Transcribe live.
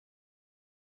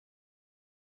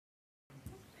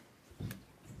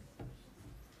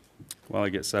while I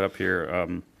get set up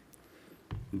here,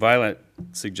 Violet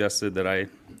suggested that I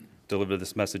deliver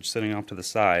this message sitting off to the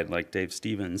side, like Dave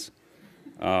Stevens,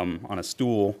 on a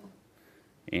stool.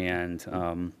 And I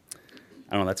don't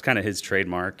know, that's kind of his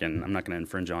trademark, and I'm not going to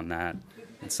infringe on that.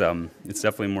 It's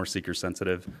definitely more seeker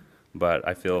sensitive, but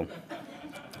I feel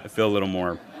a little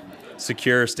more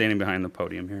secure standing behind the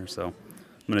podium here, so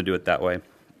I'm going to do it that way.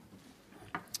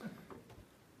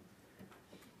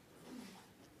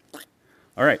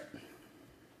 All right.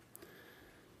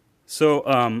 So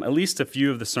at least a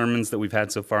few of the sermons that we've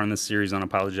had so far in this series on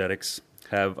apologetics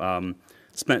have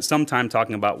spent some time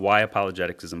talking about why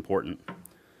apologetics is important.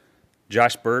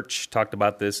 Josh Birch talked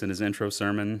about this in his intro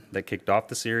sermon that kicked off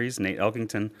the series. Nate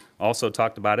Elkington also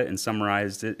talked about it and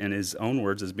summarized it in his own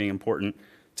words as being important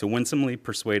to winsomely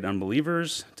persuade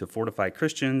unbelievers, to fortify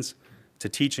Christians, to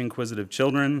teach inquisitive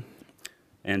children,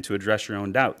 and to address your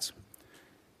own doubts.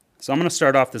 So I'm going to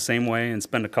start off the same way and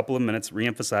spend a couple of minutes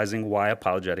reemphasizing why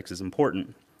apologetics is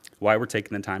important, why we're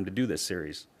taking the time to do this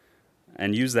series,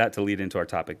 and use that to lead into our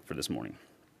topic for this morning.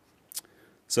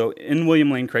 So in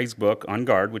William Lane Craig's book, On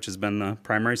Guard, which has been the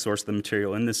primary source of the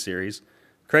material in this series,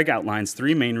 Craig outlines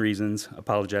three main reasons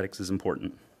apologetics is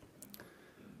important.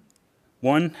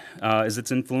 One is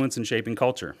its influence in shaping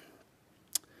culture.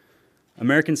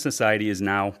 American society is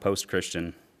now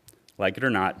post-Christian. Like it or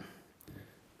not,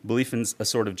 belief in a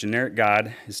sort of generic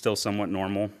God is still somewhat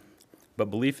normal, but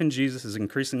belief in Jesus is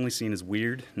increasingly seen as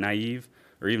weird, naive,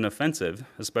 or even offensive,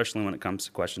 especially when it comes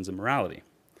to questions of morality.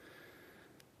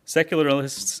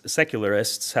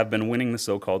 Secularists have been winning the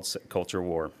so-called culture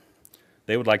war.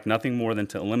 They would like nothing more than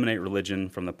to eliminate religion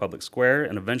from the public square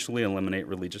and eventually eliminate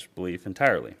religious belief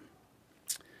entirely.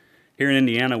 Here in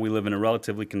Indiana, we live in a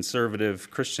relatively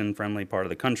conservative, Christian-friendly part of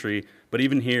the country, but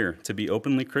even here, to be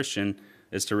openly Christian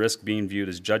is to risk being viewed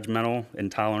as judgmental,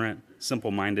 intolerant,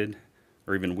 simple-minded,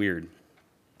 or even weird.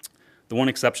 The one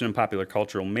exception in popular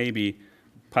culture maybe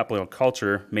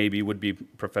would be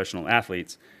professional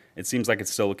athletes. It seems like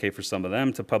it's still okay for some of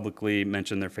them to publicly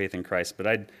mention their faith in Christ, but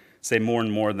I'd say more and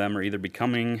more of them are either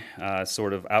becoming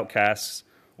sort of outcasts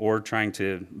or trying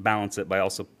to balance it by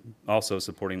also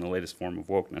supporting the latest form of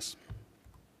wokeness.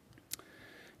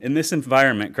 In this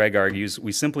environment, Craig argues,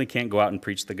 we simply can't go out and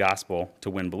preach the gospel to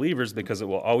win believers because it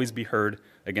will always be heard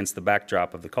against the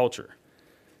backdrop of the culture.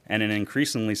 And in an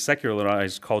increasingly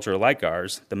secularized culture like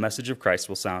ours, the message of Christ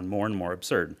will sound more and more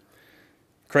absurd.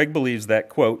 Craig believes that,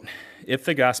 quote, if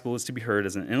the gospel is to be heard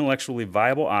as an intellectually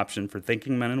viable option for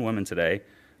thinking men and women today,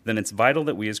 then it's vital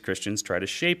that we as Christians try to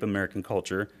shape American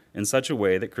culture in such a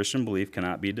way that Christian belief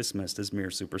cannot be dismissed as mere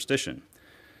superstition.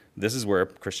 This is where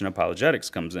Christian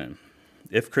apologetics comes in.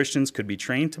 If Christians could be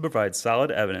trained to provide solid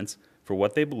evidence for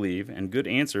what they believe and good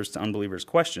answers to unbelievers'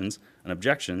 questions and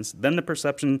objections, then the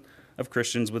perception of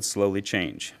Christians would slowly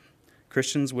change.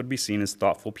 Christians would be seen as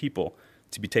thoughtful people,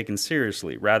 to be taken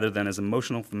seriously, rather than as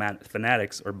emotional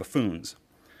fanatics or buffoons.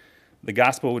 The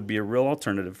gospel would be a real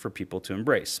alternative for people to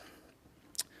embrace.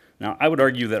 Now, I would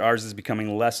argue that ours is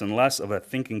becoming less and less of a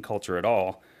thinking culture at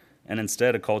all, and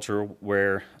instead a culture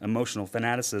where emotional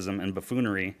fanaticism and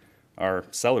buffoonery are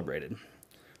celebrated.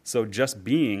 So just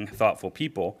being thoughtful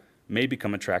people may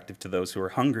become attractive to those who are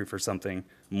hungry for something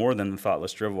more than the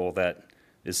thoughtless drivel that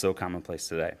is so commonplace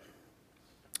today.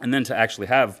 And then to actually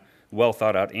have well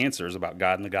thought out answers about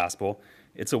God and the gospel,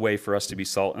 it's a way for us to be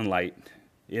salt and light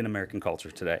in American culture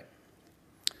today.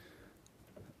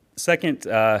 Second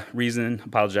reason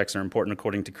apologetics are important,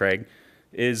 according to Craig,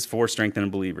 is for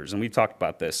strengthening believers. And we've talked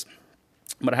about this.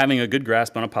 But having a good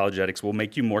grasp on apologetics will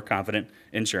make you more confident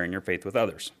in sharing your faith with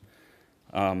others.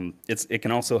 It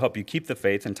can also help you keep the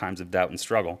faith in times of doubt and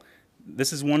struggle.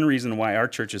 This is one reason why our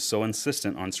church is so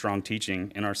insistent on strong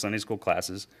teaching in our Sunday school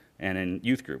classes and in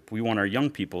youth group. We want our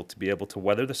young people to be able to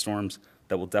weather the storms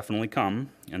that will definitely come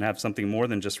and have something more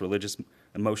than just religious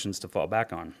emotions to fall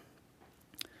back on.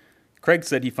 Craig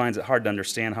said he finds it hard to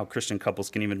understand how Christian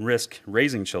couples can even risk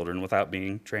raising children without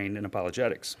being trained in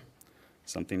apologetics.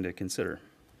 Something to consider.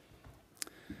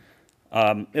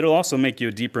 It'll also make you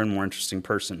a deeper and more interesting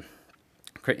person.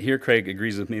 Here, Craig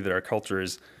agrees with me that our culture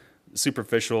is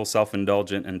superficial,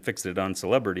 self-indulgent, and fixated on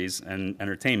celebrities and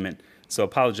entertainment, so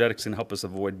apologetics can help us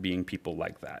avoid being people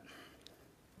like that.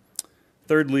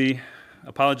 Thirdly,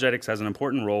 apologetics has an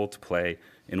important role to play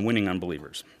in winning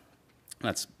unbelievers.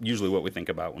 That's usually what we think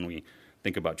about when we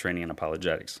think about training in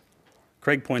apologetics.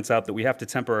 Craig points out that we have to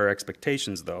temper our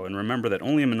expectations, though, and remember that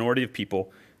only a minority of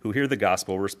people who hear the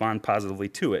gospel respond positively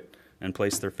to it and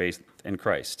place their faith in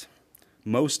Christ.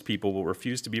 Most people will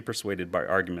refuse to be persuaded by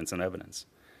arguments and evidence.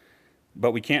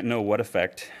 But we can't know what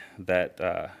effect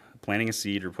that planting a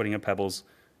seed or putting a pebbles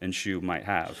in shoe might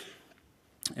have.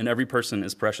 And every person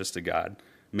is precious to God,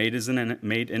 made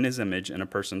in his image and a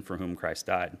person for whom Christ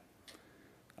died.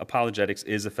 Apologetics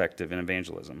is effective in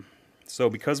evangelism. So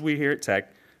because we here at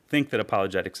Tech think that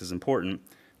apologetics is important,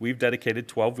 we've dedicated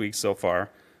 12 weeks so far,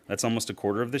 that's almost a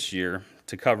quarter of this year,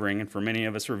 to covering and for many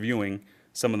of us reviewing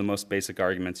some of the most basic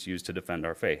arguments used to defend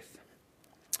our faith.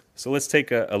 So let's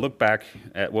take a look back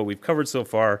at what we've covered so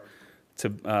far to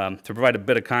provide a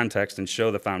bit of context and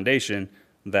show the foundation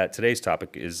that today's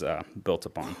topic is built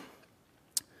upon.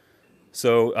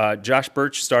 So Josh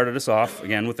Birch started us off,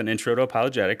 again, with an intro to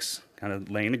apologetics, kind of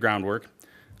laying the groundwork.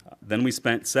 Then we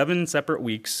spent 7 separate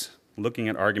weeks looking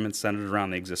at arguments centered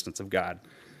around the existence of God.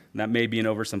 And that may be an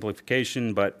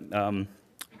oversimplification, but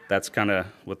that's kind of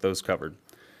what those covered.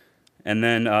 And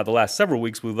then the last several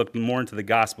weeks, we looked more into the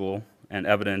gospel and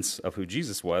evidence of who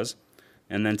Jesus was.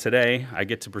 And then today, I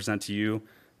get to present to you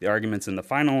the arguments in the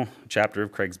final chapter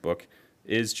of Craig's book,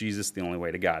 Is Jesus the Only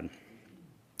Way to God?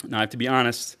 Now, I have to be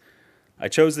honest, I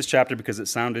chose this chapter because it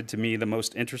sounded to me the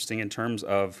most interesting in terms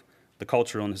of the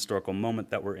cultural and historical moment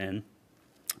that we're in.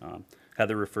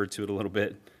 Heather referred to it a little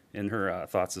bit in her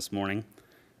thoughts this morning.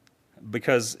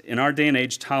 Because in our day and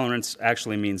age, tolerance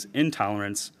actually means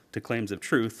intolerance to claims of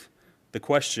truth. The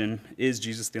question, is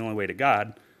Jesus the only way to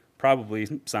God, probably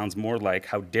sounds more like,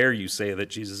 how dare you say that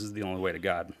Jesus is the only way to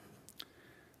God?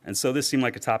 And so this seemed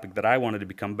like a topic that I wanted to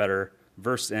become better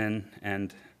versed in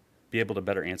and be able to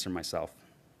better answer myself.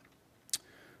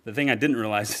 The thing I didn't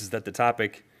realize is that the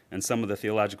topic and some of the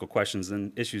theological questions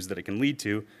and issues that it can lead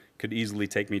to could easily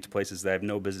take me to places that I have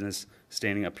no business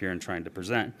standing up here and trying to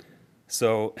present.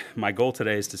 So my goal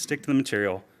today is to stick to the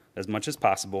material as much as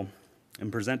possible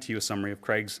and present to you a summary of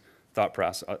Craig's thought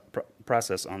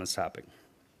process on this topic.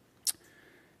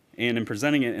 And in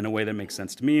presenting it in a way that makes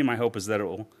sense to me, my hope is that it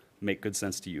will make good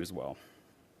sense to you as well.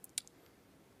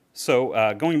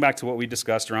 So going back to what we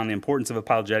discussed around the importance of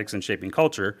apologetics in shaping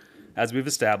culture, as we've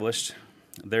established,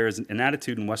 there is an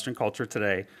attitude in Western culture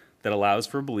today that allows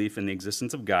for belief in the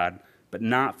existence of God, but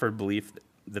not for belief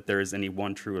that there is any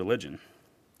one true religion.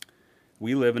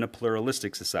 We live in a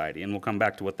pluralistic society, and we'll come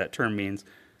back to what that term means,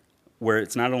 where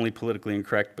it's not only politically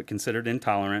incorrect, but considered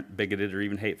intolerant, bigoted, or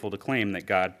even hateful to claim that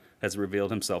God has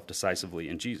revealed himself decisively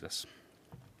in Jesus.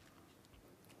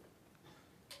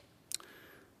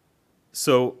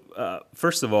 So,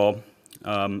 first of all,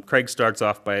 Craig starts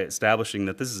off by establishing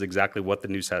that this is exactly what the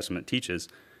New Testament teaches,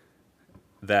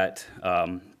 that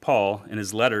Paul, in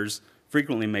his letters,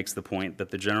 frequently makes the point that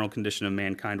the general condition of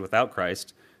mankind without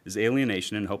Christ is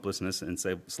alienation and hopelessness and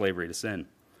slavery to sin.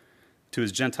 To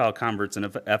his Gentile converts in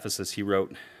Ephesus, he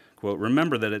wrote, quote,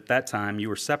 "Remember that at that time you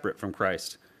were separate from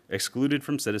Christ, excluded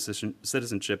from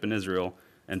citizenship in Israel,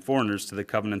 and foreigners to the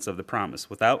covenants of the promise,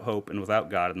 without hope and without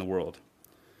God in the world."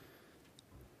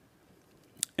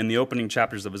 In the opening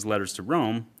chapters of his letters to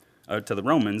the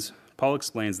Romans, Paul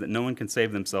explains that no one can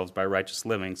save themselves by righteous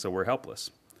living, so we're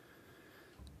helpless.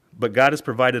 But God has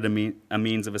provided a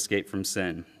means of escape from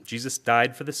sin. Jesus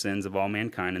died for the sins of all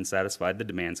mankind and satisfied the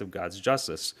demands of God's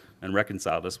justice and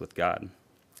reconciled us with God.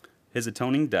 His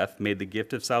atoning death made the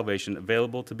gift of salvation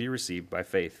available to be received by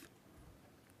faith.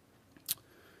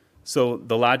 So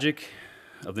the logic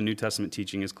of the New Testament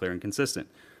teaching is clear and consistent.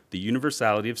 The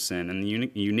universality of sin and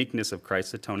the uniqueness of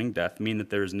Christ's atoning death mean that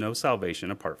there is no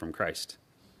salvation apart from Christ.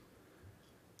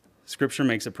 Scripture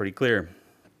makes it pretty clear.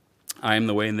 I am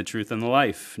the way and the truth and the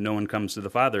life. No one comes to the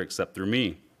Father except through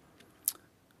me.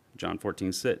 John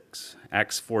 14:6.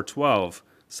 Acts 4:12.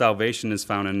 Salvation is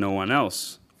found in no one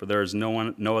else, for there is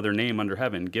no other name under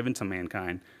heaven given to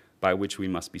mankind by which we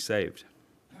must be saved.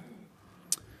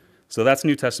 So that's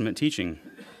New Testament teaching.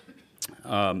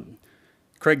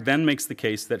 Craig then makes the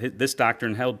case that this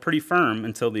doctrine held pretty firm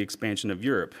until the expansion of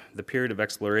Europe, the period of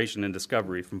exploration and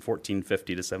discovery from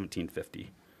 1450 to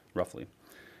 1750, roughly.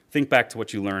 Think back to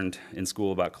what you learned in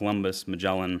school about Columbus,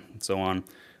 Magellan, and so on.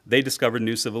 They discovered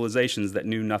new civilizations that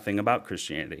knew nothing about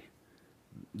Christianity.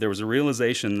 There was a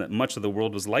realization that much of the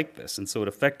world was like this, and so it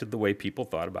affected the way people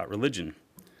thought about religion.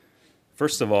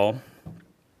 First of all,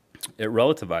 it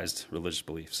relativized religious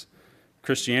beliefs.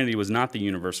 Christianity was not the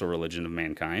universal religion of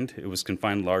mankind. It was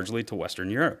confined largely to Western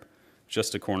Europe,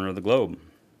 just a corner of the globe.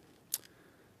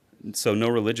 So no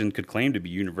religion could claim to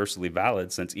be universally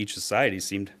valid, since each society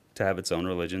seemed to have its own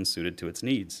religion suited to its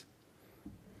needs.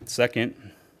 Second,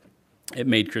 it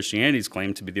made Christianity's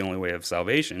claim to be the only way of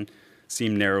salvation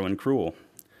seem narrow and cruel.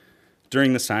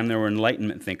 During this time, there were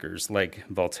Enlightenment thinkers like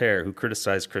Voltaire who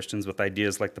criticized Christians with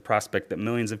ideas like the prospect that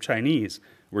millions of Chinese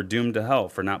were doomed to hell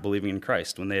for not believing in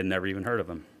Christ when they had never even heard of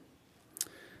him.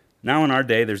 Now in our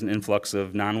day, there's an influx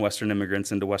of non-Western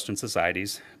immigrants into Western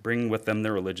societies, bringing with them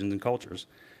their religions and cultures.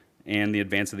 And the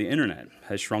advance of the internet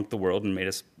has shrunk the world and made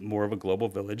us more of a global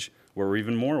village where we're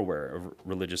even more aware of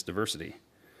religious diversity.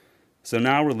 So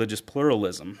now religious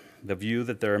pluralism, the view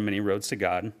that there are many roads to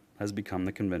God, has become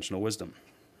the conventional wisdom.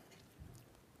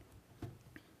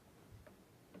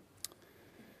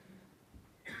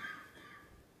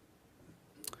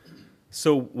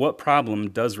 So what problem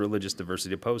does religious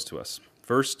diversity pose to us?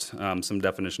 First, some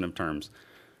definition of terms.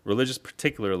 Religious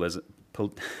particularism,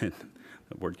 the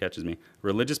word catches me.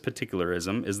 Religious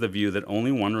particularism is the view that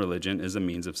only one religion is a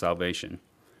means of salvation.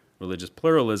 Religious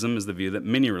pluralism is the view that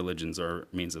many religions are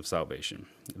means of salvation.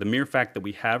 The mere fact that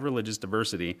we have religious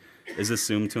diversity is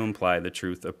assumed to imply the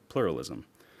truth of pluralism.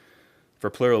 For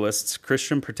pluralists,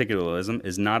 Christian particularism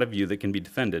is not a view that can be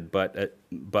defended,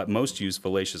 but most use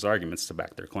fallacious arguments to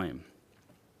back their claim.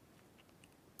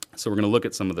 So we're going to look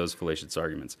at some of those fallacious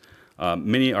arguments.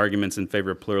 Many arguments in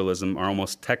favor of pluralism are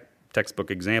almost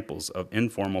textbook examples of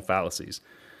informal fallacies.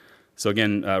 So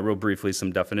again, real briefly,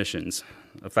 some definitions.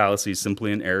 A fallacy is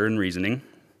simply an error in reasoning.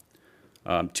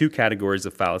 Two categories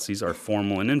of fallacies are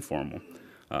formal and informal.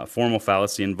 Formal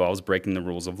fallacy involves breaking the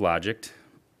rules of logic,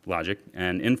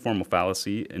 and informal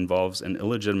fallacy involves an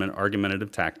illegitimate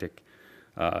argumentative tactic,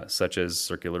 such as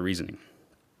circular reasoning.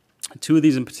 Two of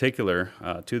these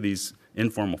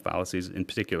informal fallacies in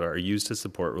particular are used to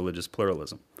support religious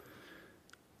pluralism.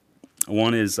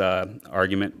 One is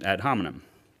argument ad hominem,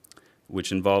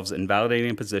 which involves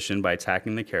invalidating a position by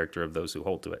attacking the character of those who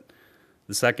hold to it.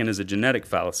 The second is a genetic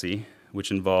fallacy,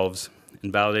 which involves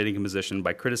invalidating a position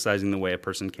by criticizing the way a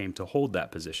person came to hold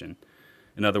that position.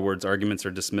 In other words, arguments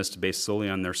are dismissed based solely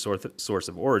on their source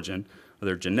of origin, or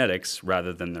their genetics,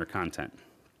 rather than their content.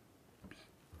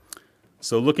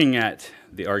 So looking at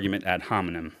the argument ad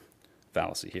hominem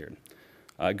fallacy here,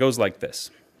 it goes like this.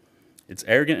 It's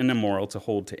arrogant and immoral to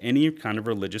hold to any kind of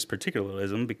religious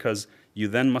particularism because you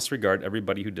then must regard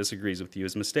everybody who disagrees with you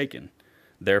as mistaken.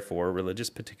 Therefore, religious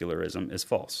particularism is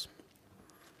false.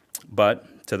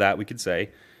 But to that we could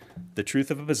say, the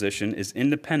truth of a position is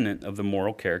independent of the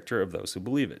moral character of those who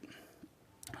believe it.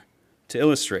 To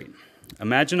illustrate,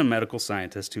 imagine a medical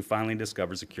scientist who finally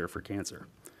discovers a cure for cancer.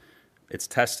 It's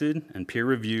tested and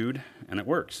peer-reviewed, and it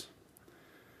works.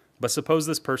 But suppose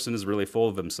this person is really full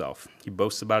of himself. He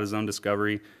boasts about his own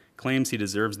discovery, claims he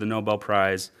deserves the Nobel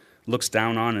Prize, looks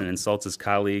down on and insults his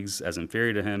colleagues as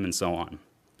inferior to him, and so on.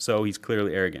 So he's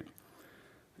clearly arrogant.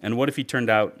 And what if it turned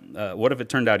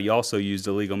out he also used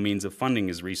illegal means of funding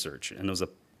his research and was a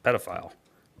pedophile?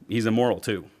 He's immoral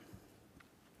too.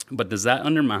 But does that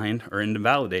undermine or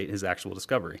invalidate his actual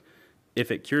discovery?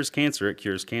 If it cures cancer, it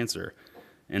cures cancer.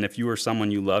 And if you or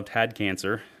someone you loved had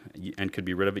cancer and could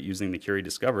be rid of it using the cure he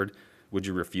discovered, would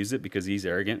you refuse it because he's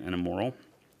arrogant and immoral?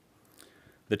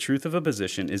 The truth of a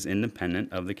position is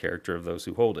independent of the character of those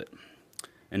who hold it.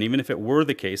 And even if it were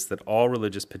the case that all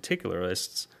religious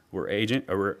particularists were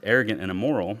arrogant and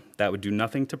immoral, that would do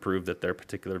nothing to prove that their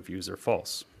particular views are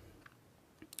false.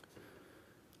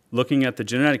 Looking at the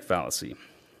genetic fallacy,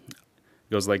 it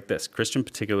goes like this. Christian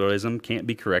particularism can't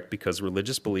be correct because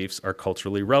religious beliefs are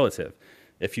culturally relative.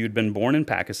 If you had been born in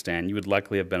Pakistan, you would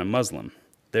likely have been a Muslim.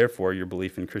 Therefore, your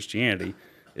belief in Christianity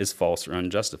is false or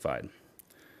unjustified.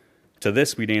 To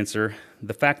this, we'd answer,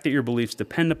 the fact that your beliefs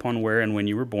depend upon where and when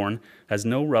you were born has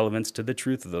no relevance to the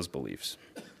truth of those beliefs.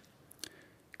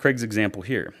 Craig's example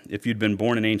here. If you'd been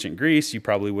born in ancient Greece, you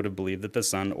probably would have believed that the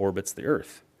sun orbits the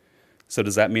earth. So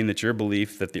does that mean that your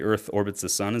belief that the earth orbits the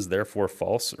sun is therefore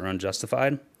false or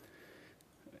unjustified?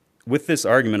 With this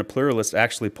argument, a pluralist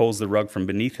actually pulls the rug from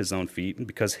beneath his own feet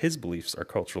because his beliefs are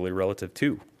culturally relative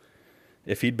too.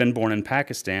 If he'd been born in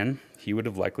Pakistan, he would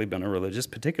have likely been a religious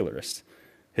particularist.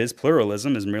 His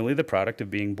pluralism is merely the product of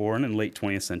being born in late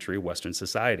 20th century Western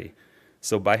society.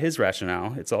 So by his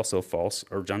rationale, it's also false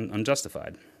or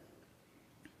unjustified.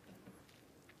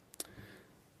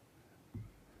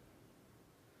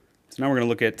 So now we're going to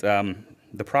look at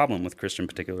the problem with Christian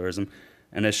particularism.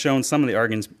 And as shown, some of the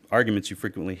arguments you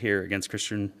frequently hear against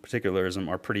Christian particularism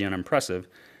are pretty unimpressive.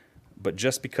 But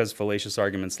just because fallacious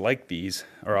arguments like these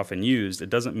are often used, it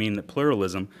doesn't mean that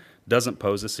pluralism doesn't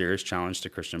pose a serious challenge to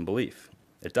Christian belief.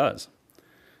 It does.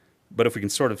 But if we can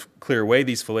sort of clear away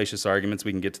these fallacious arguments,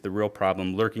 we can get to the real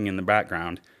problem lurking in the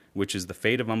background, which is the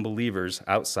fate of unbelievers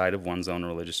outside of one's own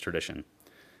religious tradition.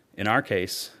 In our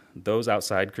case, those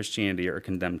outside Christianity are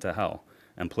condemned to hell,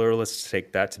 and pluralists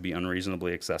take that to be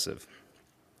unreasonably excessive.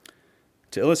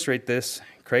 To illustrate this,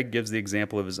 Craig gives the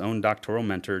example of his own doctoral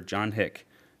mentor, John Hick,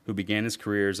 who began his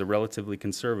career as a relatively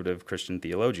conservative Christian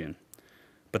theologian.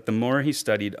 But the more he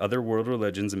studied other world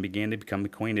religions and began to become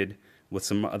acquainted with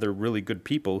some other really good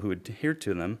people who adhered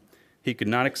to them, he could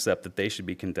not accept that they should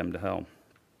be condemned to hell.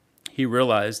 He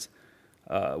realized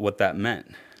what that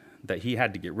meant, that he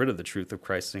had to get rid of the truth of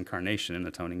Christ's incarnation and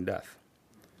atoning death.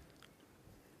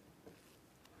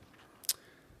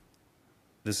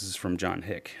 This is from John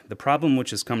Hick. The problem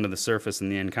which has come to the surface in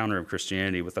the encounter of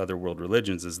Christianity with other world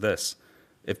religions is this.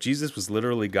 If Jesus was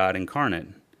literally God incarnate,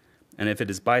 and if it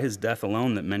is by his death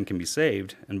alone that men can be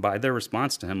saved, and by their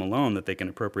response to him alone that they can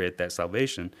appropriate that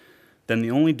salvation, then the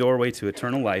only doorway to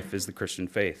eternal life is the Christian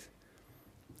faith.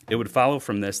 It would follow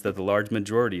from this that the large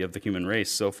majority of the human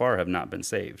race so far have not been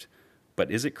saved. But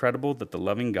is it credible that the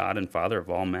loving God and Father of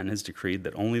all men has decreed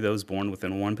that only those born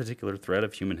within one particular thread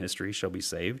of human history shall be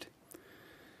saved?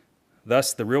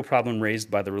 Thus, the real problem raised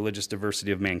by the religious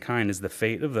diversity of mankind is the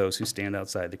fate of those who stand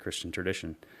outside the Christian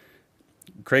tradition.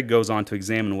 Craig goes on to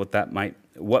examine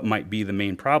what might be the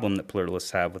main problem that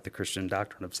pluralists have with the Christian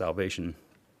doctrine of salvation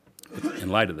in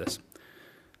light of this.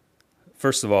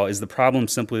 First of all, is the problem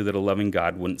simply that a loving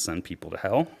God wouldn't send people to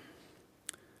hell?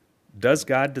 Does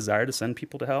God desire to send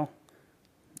people to hell?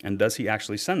 And does he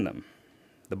actually send them?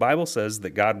 The Bible says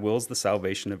that God wills the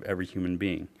salvation of every human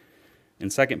being.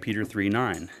 In 2 Peter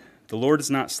 3:9, the Lord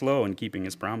is not slow in keeping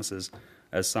his promises,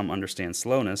 as some understand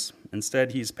slowness.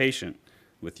 Instead, he is patient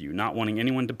with you, not wanting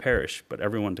anyone to perish, but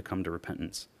everyone to come to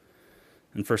repentance.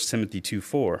 In 1 Timothy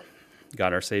 2:4,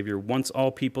 God our Savior wants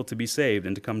all people to be saved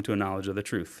and to come to a knowledge of the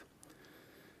truth.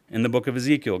 In the book of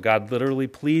Ezekiel, God literally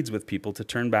pleads with people to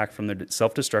turn back from their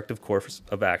self-destructive course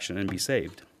of action and be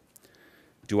saved.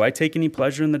 Do I take any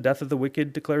pleasure in the death of the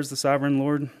wicked, declares the sovereign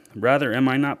Lord? Rather, am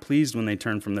I not pleased when they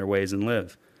turn from their ways and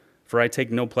live? For I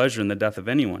take no pleasure in the death of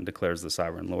anyone, declares the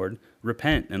sovereign Lord.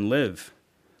 Repent and live.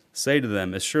 Say to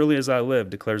them, as surely as I live,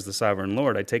 declares the sovereign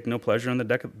Lord, I take no pleasure in the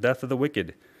death of the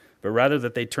wicked, but rather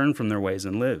that they turn from their ways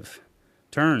and live.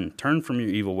 Turn from your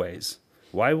evil ways.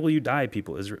 Why will you die,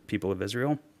 people of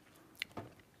Israel?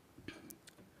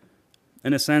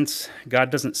 In a sense,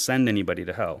 God doesn't send anybody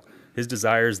to hell. His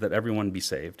desire is that everyone be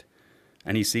saved,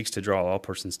 and he seeks to draw all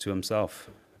persons to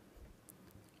himself.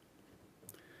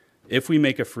 If we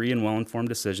make a free and well-informed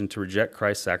decision to reject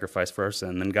Christ's sacrifice for our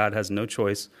sin, then God has no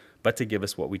choice but to give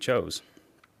us what we chose.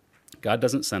 God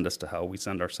doesn't send us to hell, we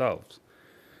send ourselves.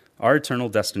 Our eternal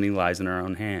destiny lies in our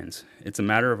own hands. It's a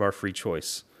matter of our free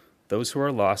choice. Those who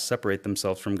are lost separate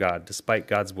themselves from God despite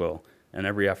God's will and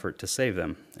every effort to save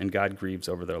them, and God grieves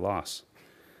over their loss.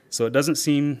 So it doesn't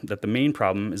seem that the main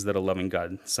problem is that a loving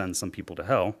God sends some people to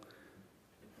hell.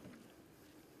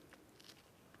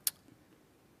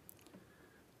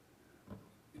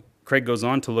 Craig goes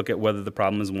on to look at whether the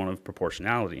problem is one of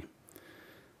proportionality.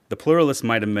 The pluralist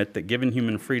might admit that given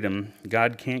human freedom,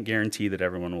 God can't guarantee that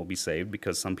everyone will be saved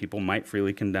because some people might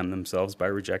freely condemn themselves by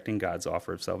rejecting God's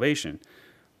offer of salvation.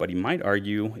 But he might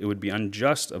argue it would be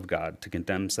unjust of God to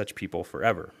condemn such people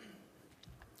forever.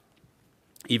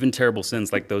 Even terrible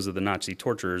sins like those of the Nazi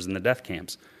torturers in the death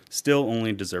camps still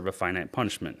only deserve a finite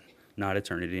punishment, not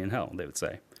eternity in hell, they would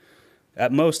say.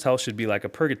 At most, hell should be like a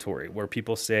purgatory, where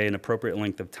people stay an appropriate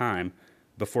length of time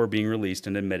before being released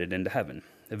and admitted into heaven.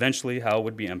 Eventually, hell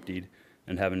would be emptied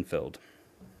and heaven filled.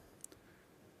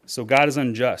 So God is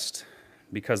unjust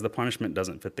because the punishment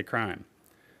doesn't fit the crime.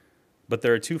 But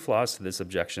there are two flaws to this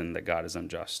objection that God is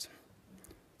unjust.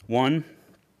 One,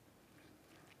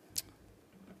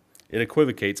 it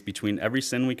equivocates between every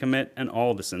sin we commit and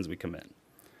all the sins we commit.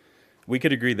 We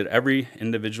could agree that every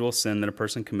individual sin that a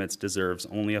person commits deserves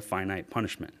only a finite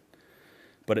punishment.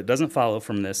 But it doesn't follow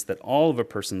from this that all of a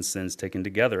person's sins taken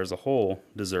together as a whole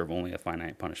deserve only a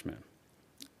finite punishment.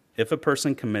 If a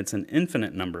person commits an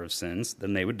infinite number of sins,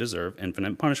 then they would deserve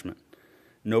infinite punishment.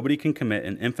 Nobody can commit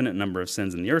an infinite number of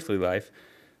sins in the earthly life,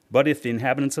 but if the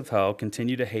inhabitants of hell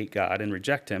continue to hate God and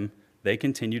reject him, they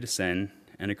continue to sin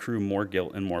and accrue more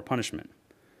guilt and more punishment.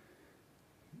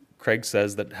 Craig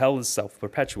says that hell is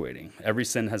self-perpetuating. Every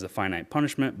sin has a finite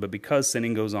punishment, but because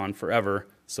sinning goes on forever,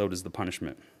 so does the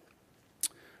punishment.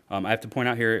 I have to point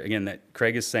out here again that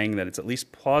Craig is saying that it's at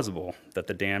least plausible that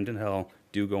the damned in hell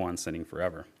do go on sinning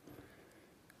forever.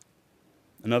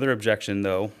 Another objection,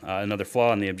 though, another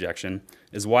flaw in the objection,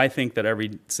 is why think that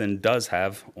every sin does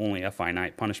have only a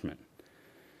finite punishment.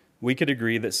 We could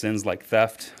agree that sins like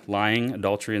theft, lying,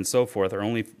 adultery, and so forth are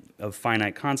only of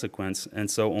finite consequence and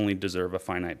so only deserve a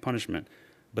finite punishment.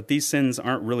 But these sins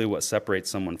aren't really what separates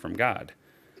someone from God.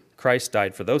 Christ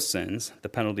died for those sins. The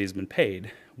penalty has been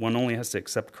paid. One only has to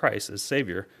accept Christ as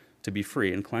Savior to be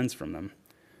free and cleansed from them.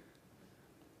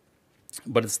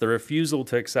 But it's the refusal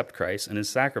to accept Christ and his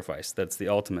sacrifice that's the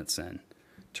ultimate sin.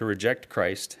 To reject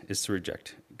Christ is to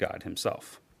reject God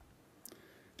himself.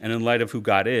 And in light of who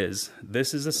God is,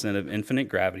 this is a sin of infinite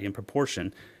gravity and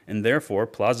proportion, and therefore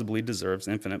plausibly deserves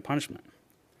infinite punishment.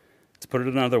 To put it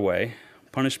another way,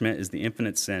 punishment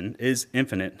is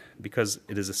infinite because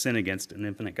it is a sin against an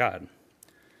infinite God.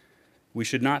 We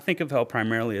should not think of hell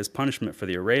primarily as punishment for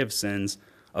the array of sins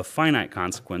of finite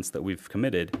consequence that we've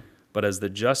committed, but as the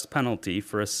just penalty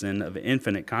for a sin of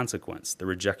infinite consequence, the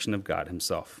rejection of God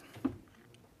himself.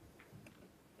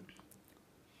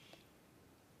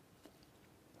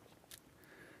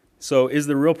 So is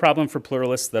the real problem for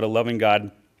pluralists that a loving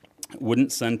God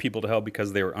wouldn't send people to hell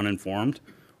because they were uninformed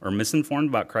or misinformed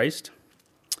about Christ?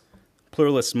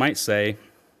 Pluralists might say,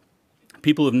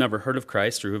 people who have never heard of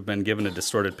Christ or who have been given a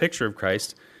distorted picture of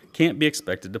Christ can't be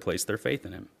expected to place their faith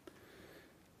in him.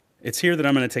 It's here that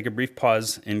I'm going to take a brief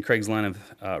pause in Craig's line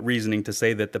of reasoning to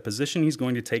say that the position he's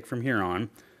going to take from here on,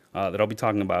 that I'll be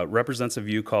talking about, represents a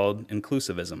view called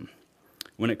inclusivism.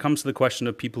 When it comes to the question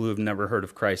of people who have never heard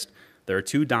of Christ, there are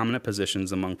two dominant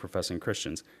positions among professing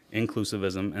Christians,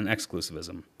 inclusivism and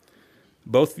exclusivism.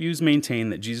 Both views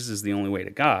maintain that Jesus is the only way to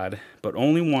God, but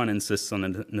only one insists on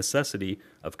the necessity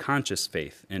of conscious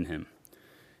faith in him.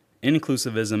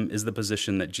 Inclusivism is the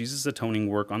position that Jesus' atoning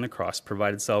work on the cross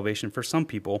provided salvation for some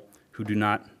people who do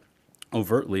not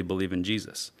overtly believe in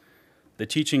Jesus. The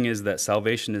teaching is that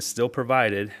salvation is still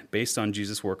provided based on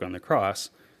Jesus' work on the cross,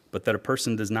 but that a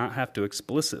person does not have to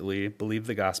explicitly believe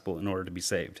the gospel in order to be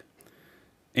saved.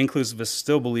 Inclusivists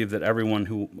still believe that everyone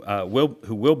who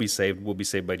will be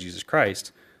saved by Jesus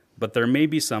Christ, but there may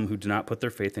be some who do not put their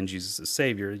faith in Jesus as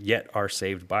Savior, yet are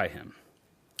saved by him.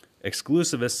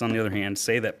 Exclusivists, on the other hand,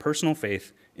 say that personal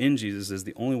faith in Jesus is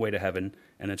the only way to heaven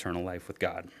and eternal life with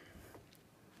God.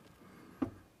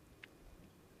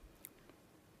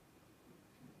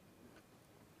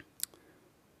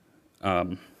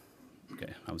 Okay,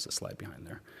 that was a slide behind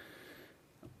there.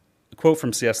 A quote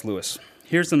from C.S. Lewis.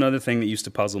 Here's another thing that used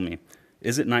to puzzle me.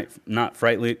 Is it not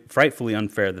frightfully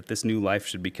unfair that this new life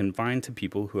should be confined to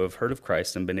people who have heard of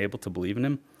Christ and been able to believe in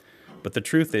him? But the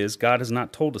truth is, God has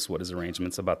not told us what his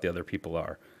arrangements about the other people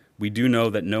are. We do know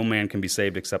that no man can be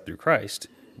saved except through Christ.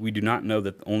 We do not know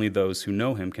that only those who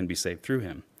know him can be saved through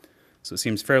him. So it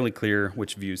seems fairly clear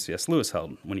which view C.S. Lewis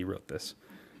held when he wrote this.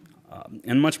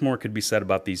 And much more could be said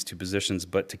about these two positions,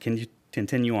 but to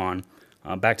continue on,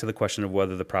 back to the question of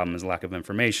whether the problem is lack of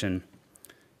information,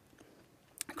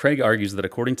 Craig argues that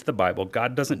according to the Bible,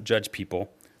 God doesn't judge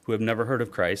people who have never heard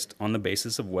of Christ on the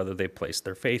basis of whether they place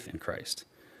their faith in Christ.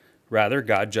 Rather,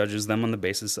 God judges them on the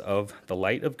basis of the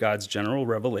light of God's general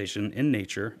revelation in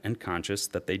nature and conscience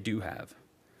that they do have.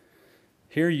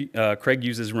 Here, Craig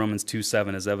uses Romans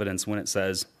 2:7 as evidence when it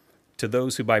says, "To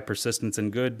those who by persistence in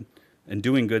good and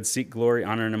doing good seek glory,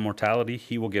 honor, and immortality,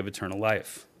 he will give eternal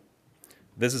life."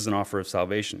 This is an offer of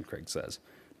salvation, Craig says.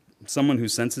 Someone who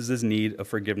senses his need of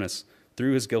forgiveness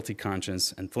through his guilty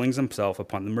conscience and flings himself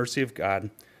upon the mercy of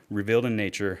God revealed in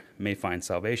nature may find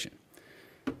salvation.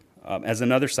 As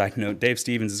another side note, Dave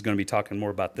Stevens is going to be talking more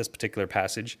about this particular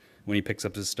passage when he picks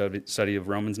up his study of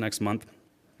Romans next month.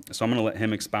 So I'm going to let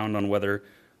him expound on whether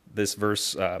this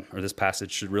verse or this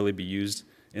passage should really be used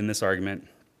in this argument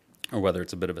or whether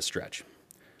it's a bit of a stretch.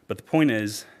 But the point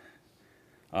is,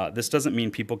 this doesn't mean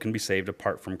people can be saved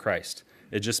apart from Christ.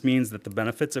 It just means that the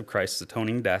benefits of Christ's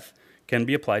atoning death can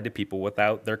be applied to people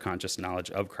without their conscious knowledge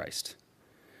of Christ.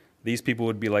 These people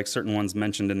would be like certain ones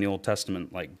mentioned in the Old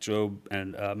Testament, like Job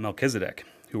and Melchizedek,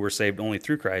 who were saved only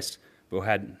through Christ, but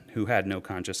who had no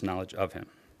conscious knowledge of him.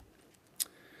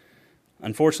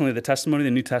 Unfortunately, the testimony of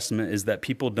the New Testament is that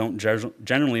people don't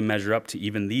generally measure up to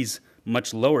even these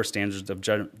much lower standards of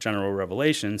general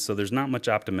revelation, so there's not much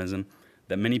optimism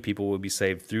that many people will be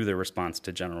saved through their response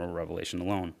to general revelation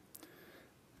alone.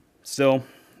 Still,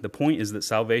 the point is that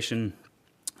salvation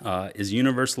is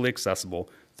universally accessible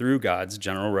through God's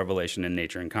general revelation in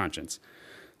nature and conscience.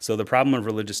 So the problem of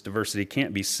religious diversity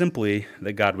can't be simply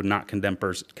that God would not condemn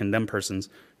persons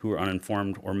who are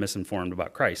uninformed or misinformed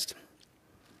about Christ.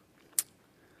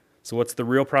 So what's the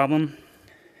real problem?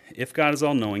 If God is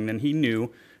all-knowing, then he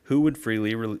knew who would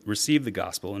freely receive the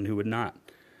gospel and who would not.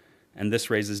 And this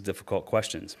raises difficult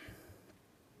questions.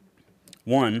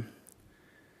 One,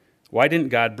 why didn't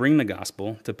God bring the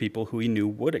gospel to people who he knew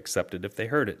would accept it if they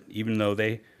heard it, even though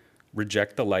they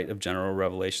reject the light of general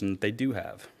revelation that they do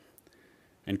have?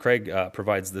 And Craig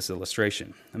provides this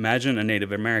illustration. Imagine a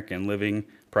Native American living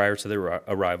prior to the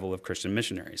arrival of Christian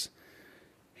missionaries.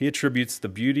 He attributes the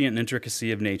beauty and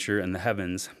intricacy of nature and the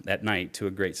heavens at night to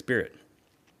a great spirit.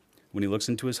 When he looks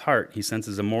into his heart, he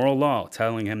senses a moral law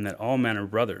telling him that all men are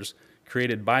brothers,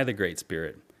 created by the Great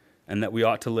Spirit, and that we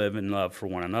ought to live in love for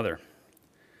one another.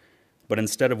 But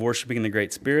instead of worshiping the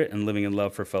Great Spirit and living in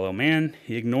love for fellow man,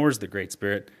 he ignores the Great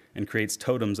Spirit and creates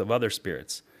totems of other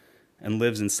spirits, and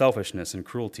lives in selfishness and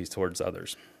cruelty towards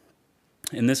others.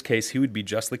 In this case, he would be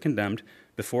justly condemned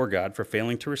before God for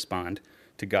failing to respond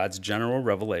to God's general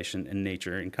revelation in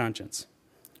nature and conscience.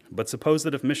 But suppose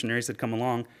that if missionaries had come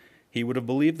along, he would have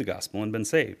believed the gospel and been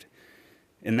saved.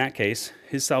 In that case,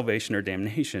 his salvation or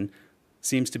damnation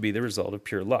seems to be the result of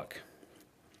pure luck.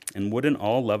 And would an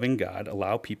all-loving God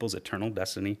allow people's eternal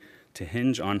destiny to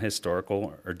hinge on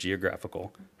historical or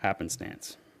geographical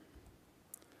happenstance?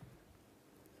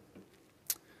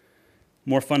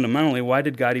 More fundamentally, why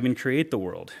did God even create the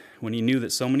world when he knew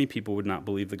that so many people would not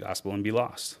believe the gospel and be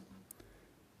lost?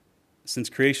 Since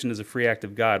creation is a free act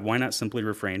of God, why not simply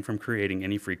refrain from creating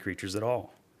any free creatures at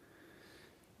all?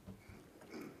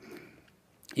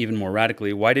 Even more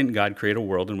radically, why didn't God create a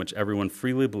world in which everyone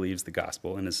freely believes the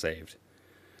gospel and is saved?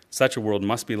 Such a world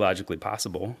must be logically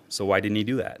possible, so why didn't he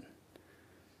do that?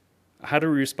 How do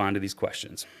we respond to these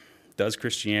questions? Does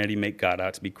Christianity make God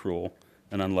out to be cruel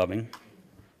and unloving?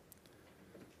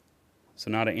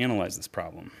 So now to analyze this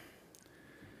problem.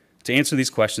 To answer these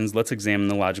questions, let's examine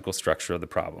the logical structure of the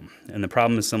problem. And the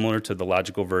problem is similar to the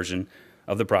logical version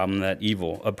of the problem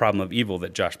of evil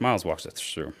that Josh Miles walks us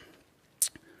through.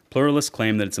 Pluralists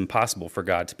claim that it's impossible for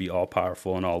God to be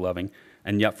all-powerful and all-loving,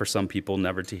 and yet for some people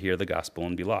never to hear the gospel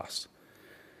and be lost.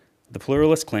 The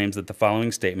pluralist claims that the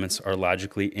following statements are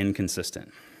logically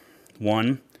inconsistent.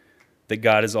 1, that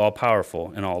God is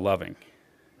all-powerful and all-loving.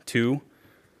 2,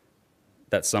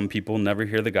 that some people never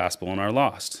hear the gospel and are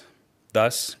lost.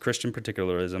 Thus, Christian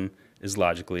particularism is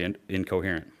logically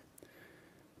incoherent.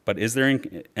 But is there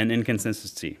an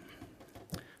inconsistency?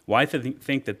 Why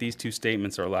think that these two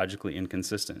statements are logically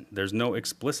inconsistent? There's no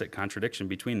explicit contradiction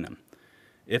between them.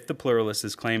 If the pluralist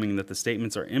is claiming that the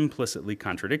statements are implicitly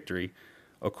contradictory,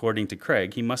 according to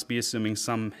Craig, he must be assuming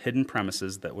some hidden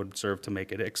premises that would serve to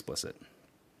make it explicit.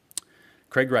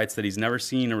 Craig writes that he's never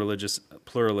seen a religious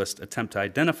pluralist attempt to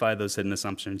identify those hidden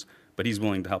assumptions, but he's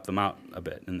willing to help them out a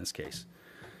bit in this case.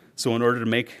 So in order to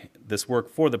make this work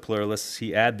for the pluralists,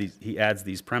 he adds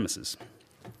these premises.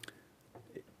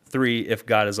 3, if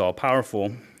God is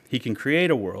all-powerful, he can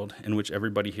create a world in which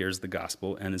everybody hears the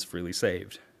gospel and is freely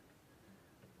saved.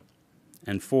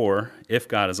 And 4, if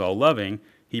God is all-loving,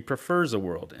 he prefers a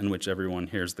world in which everyone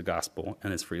hears the gospel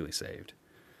and is freely saved.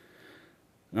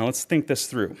 Now let's think this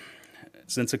through.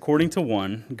 Since according to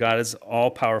 1, God is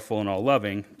all-powerful and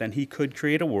all-loving, then he could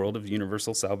create a world of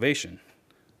universal salvation,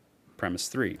 premise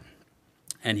 3.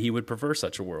 And he would prefer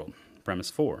such a world,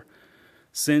 premise 4.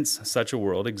 Since such a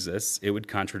world exists, it would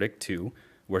contradict 2,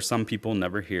 where some people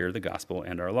never hear the gospel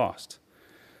and are lost.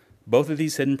 Both of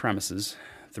these hidden premises,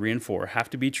 3 and 4, have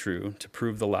to be true to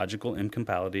prove the logical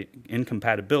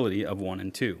incompatibility of 1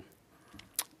 and 2.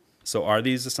 So are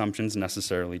these assumptions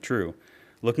necessarily true?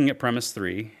 Looking at premise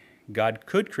 3, God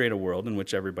could create a world in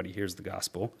which everybody hears the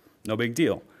gospel, no big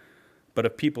deal. But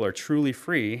if people are truly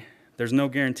free, there's no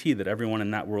guarantee that everyone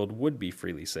in that world would be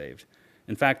freely saved.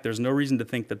 In fact, there's no reason to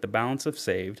think that the balance of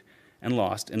saved and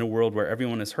lost in a world where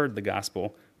everyone has heard the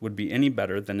gospel would be any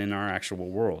better than in our actual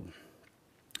world.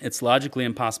 It's logically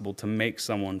impossible to make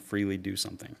someone freely do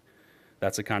something.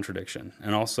 That's a contradiction.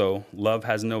 And also, love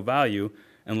has no value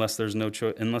unless there's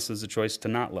a choice to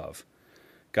not love.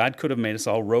 God could have made us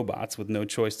all robots with no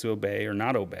choice to obey or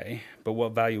not obey, but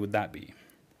what value would that be?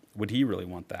 Would he really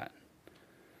want that?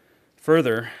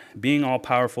 Further, being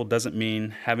all-powerful doesn't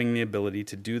mean having the ability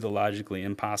to do the logically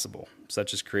impossible,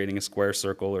 such as creating a square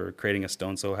circle or creating a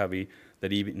stone so heavy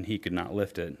that even he could not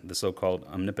lift it, the so-called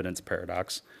omnipotence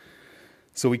paradox.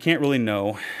 So we can't really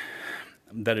know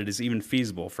that it is even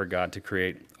feasible for God to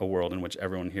create a world in which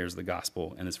everyone hears the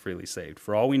gospel and is freely saved.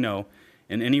 For all we know,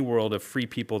 in any world of free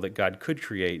people that God could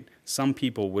create, some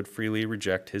people would freely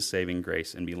reject his saving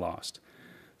grace and be lost.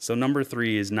 So number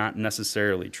 3 is not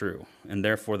necessarily true, and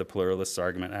therefore the pluralist's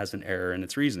argument has an error in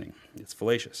its reasoning. It's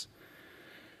fallacious.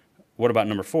 What about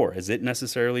number 4? Is it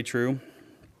necessarily true?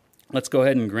 Let's go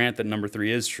ahead and grant that number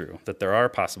 3 is true, that there are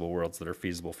possible worlds that are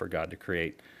feasible for God to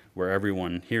create, where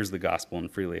everyone hears the gospel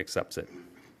and freely accepts it.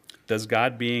 Does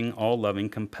God, being all-loving,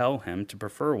 compel him to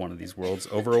prefer one of these worlds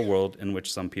over a world in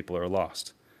which some people are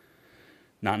lost?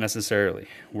 Not necessarily.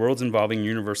 Worlds involving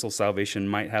universal salvation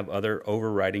might have other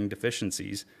overriding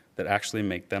deficiencies that actually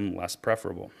make them less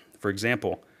preferable. For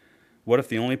example, what if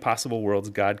the only possible worlds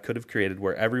God could have created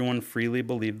where everyone freely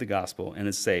believed the gospel and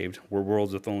is saved were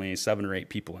worlds with only 7 or 8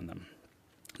 people in them?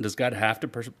 Does God have to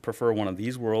prefer one of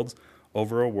these worlds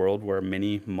over a world where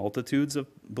many multitudes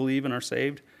believe and are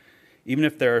saved, even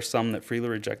if there are some that freely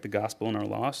reject the gospel and are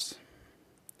lost?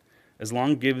 As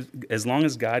long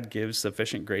as God gives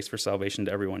sufficient grace for salvation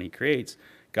to everyone he creates,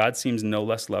 God seems no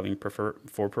less loving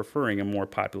for preferring a more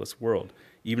populous world,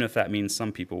 even if that means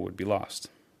some people would be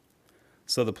lost.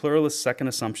 So the pluralist's second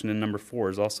assumption in number 4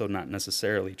 is also not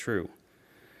necessarily true,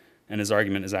 and his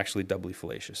argument is actually doubly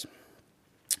fallacious.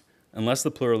 Unless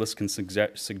the pluralist can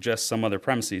suggest some other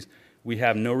premises, we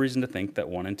have no reason to think that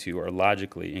 1 and 2 are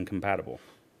logically incompatible.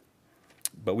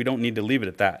 But we don't need to leave it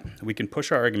at that. We can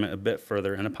push our argument a bit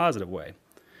further in a positive way.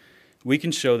 We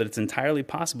can show that it's entirely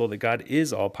possible that God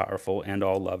is all-powerful and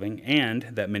all-loving, and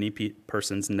that many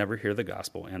persons never hear the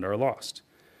gospel and are lost.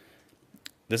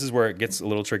 This is where it gets a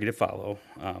little tricky to follow,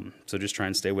 so just try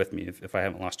and stay with me if I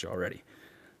haven't lost you already.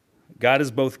 God is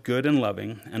both good and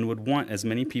loving and would want as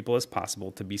many people as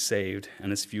possible to be saved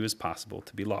and as few as possible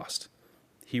to be lost.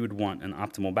 He would want an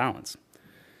optimal balance.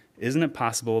 Isn't it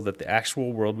possible that the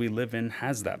actual world we live in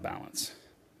has that balance?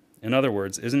 In other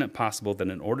words, isn't it possible that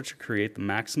in order to create the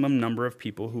maximum number of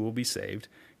people who will be saved,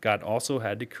 God also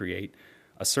had to create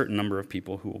a certain number of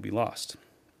people who will be lost?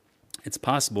 It's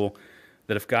possible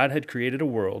that if God had created a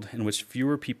world in which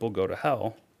fewer people go to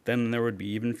hell, then there would be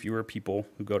even fewer people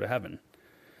who go to heaven.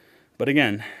 But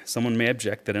again, someone may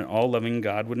object that an all-loving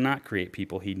God would not create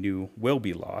people he knew will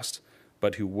be lost,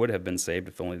 but who would have been saved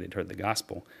if only they'd heard the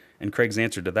gospel. And Craig's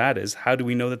answer to that is, how do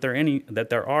we know that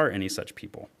there are any such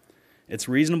people? It's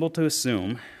reasonable to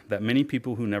assume that many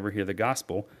people who never hear the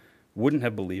gospel wouldn't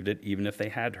have believed it even if they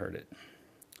had heard it.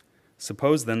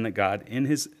 Suppose then that God, in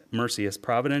his mercy, has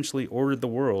providentially ordered the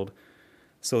world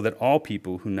so that all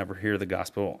people who never hear the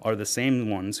gospel are the same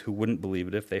ones who wouldn't believe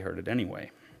it if they heard it anyway.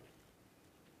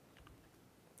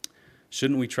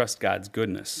 Shouldn't we trust God's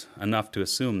goodness enough to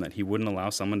assume that he wouldn't allow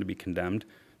someone to be condemned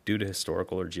due to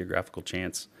historical or geographical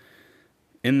chance?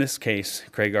 In this case,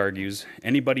 Craig argues,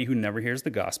 anybody who never hears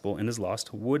the gospel and is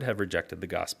lost would have rejected the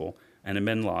gospel and have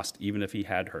been lost even if he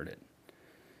had heard it.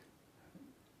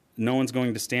 No one's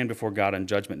going to stand before God on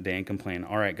Judgment Day and complain,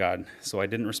 all right, God, so I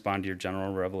didn't respond to your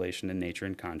general revelation in nature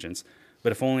and conscience,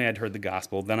 but if only I'd heard the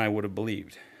gospel, then I would have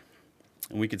believed.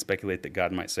 And we could speculate that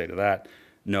God might say to that,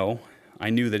 no, I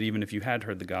knew that even if you had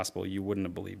heard the gospel, you wouldn't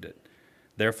have believed it.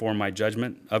 Therefore, my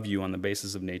judgment of you on the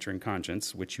basis of nature and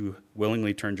conscience, which you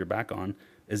willingly turned your back on,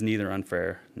 is neither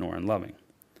unfair nor unloving.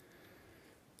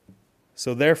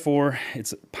 So therefore,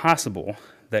 it's possible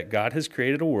that God has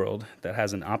created a world that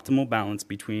has an optimal balance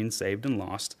between saved and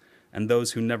lost, and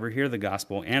those who never hear the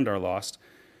gospel and are lost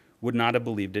would not have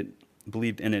believed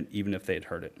in it even if they had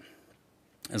heard it.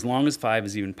 As long as 5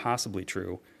 is even possibly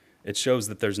true, it shows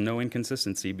that there's no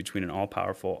inconsistency between an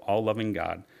all-powerful, all-loving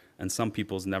God and some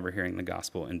people's never hearing the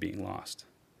gospel and being lost.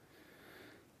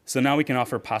 So now we can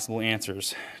offer possible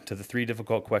answers to the 3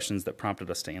 difficult questions that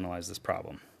prompted us to analyze this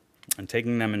problem. And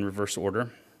taking them in reverse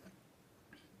order,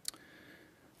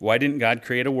 why didn't God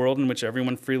create a world in which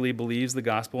everyone freely believes the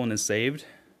gospel and is saved?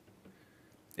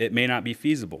 It may not be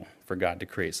feasible for God to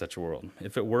create such a world.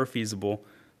 If it were feasible,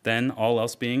 then, all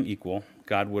else being equal,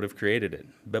 God would have created it.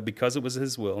 But because it was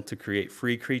his will to create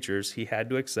free creatures, he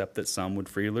had to accept that some would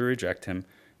freely reject him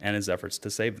and his efforts to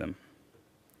save them.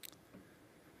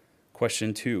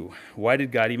 Question 2, why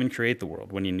did God even create the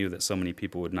world when he knew that so many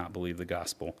people would not believe the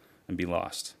gospel and be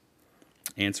lost?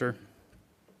 Answer,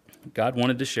 God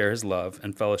wanted to share his love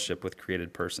and fellowship with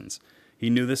created persons.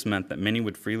 He knew this meant that many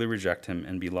would freely reject him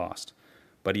and be lost,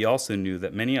 but he also knew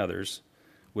that many others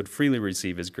would freely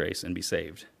receive his grace and be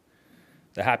saved.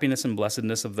 The happiness and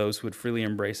blessedness of those who would freely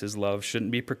embrace his love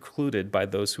shouldn't be precluded by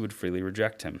those who would freely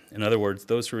reject him. In other words,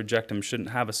 those who reject him shouldn't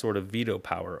have a sort of veto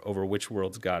power over which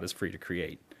worlds God is free to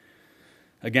create.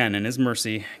 Again, in his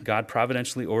mercy, God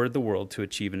providentially ordered the world to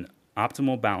achieve an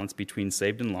optimal balance between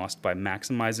saved and lost by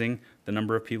maximizing the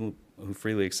number of people who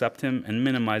freely accept him and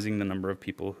minimizing the number of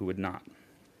people who would not.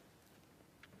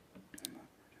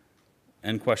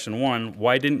 And question 1,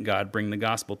 why didn't God bring the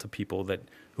gospel to people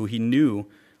who he knew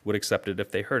would accept it if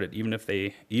they heard it,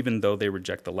 even though they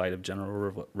reject the light of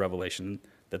general revelation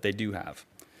that they do have?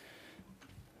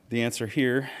 The answer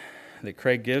here that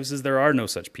Craig gives is there are no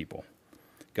such people.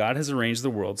 God has arranged the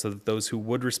world so that those who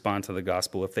would respond to the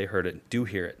gospel if they heard it do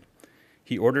hear it.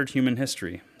 He ordered human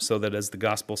history so that as the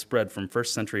gospel spread from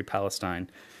first century Palestine,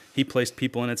 he placed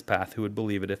people in its path who would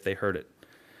believe it if they heard it.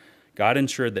 God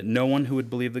ensured that no one who would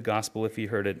believe the gospel if he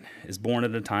heard it is born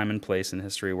at a time and place in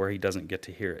history where he doesn't get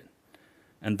to hear it.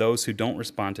 And those who don't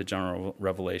respond to general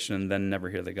revelation and then never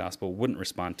hear the gospel wouldn't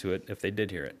respond to it if they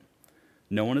did hear it.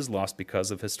 No one is lost because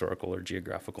of historical or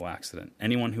geographical accident.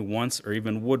 Anyone who wants or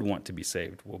even would want to be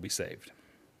saved will be saved.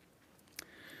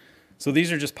 So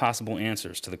these are just possible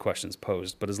answers to the questions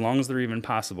posed, but as long as they're even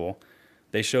possible,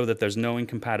 they show that there's no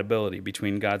incompatibility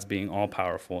between God's being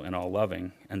all-powerful and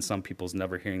all-loving and some people's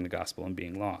never hearing the gospel and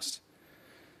being lost.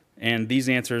 And these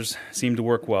answers seem to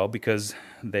work well because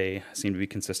they seem to be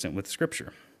consistent with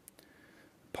Scripture.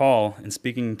 Paul, in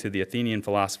speaking to the Athenian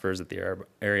philosophers at the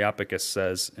Areopagus,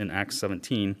 says in Acts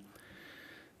 17,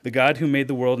 "The God who made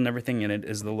the world and everything in it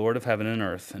is the Lord of heaven and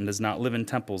earth, and does not live in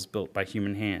temples built by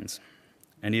human hands.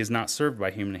 And he is not served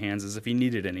by human hands as if he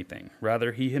needed anything.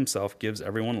 Rather, he himself gives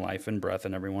everyone life and breath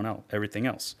and everything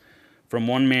else. From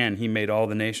one man he made all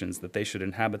the nations, that they should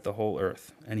inhabit the whole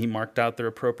earth, and he marked out their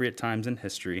appropriate times in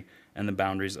history and the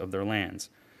boundaries of their lands.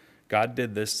 God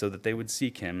did this so that they would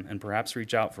seek him and perhaps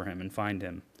reach out for him and find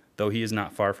him, though he is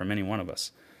not far from any one of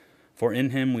us. For in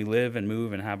him we live and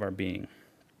move and have our being."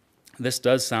 This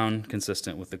does sound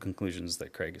consistent with the conclusions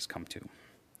that Craig has come to.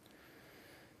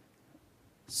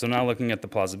 So now looking at the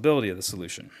plausibility of the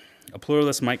solution. A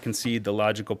pluralist might concede the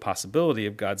logical possibility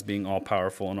of God's being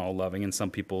all-powerful and all-loving and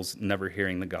some people's never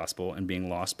hearing the gospel and being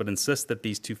lost, but insist that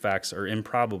these two facts are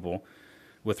improbable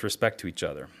with respect to each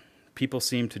other. People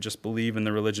seem to just believe in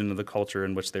the religion of the culture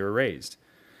in which they were raised.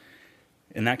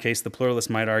 In that case, the pluralist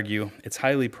might argue it's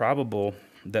highly probable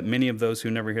that many of those who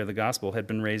never hear the gospel had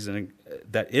been raised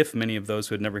if many of those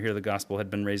who had never heard the gospel had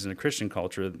been raised in a Christian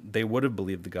culture, they would have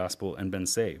believed the gospel and been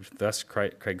saved. Thus,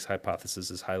 Craig's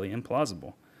hypothesis is highly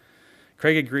implausible.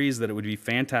 Craig agrees that it would be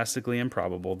fantastically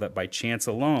improbable that by chance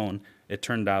alone it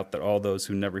turned out that all those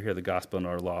who never hear the gospel and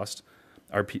are lost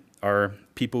are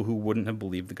people who wouldn't have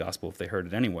believed the gospel if they heard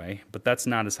it anyway, but that's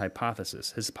not his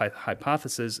hypothesis. His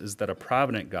hypothesis is that a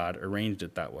provident God arranged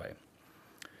it that way.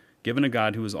 Given a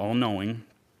God who is all-knowing,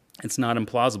 it's not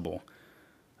implausible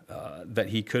that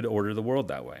he could order the world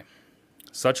that way.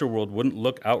 Such a world wouldn't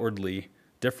look outwardly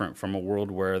different from a world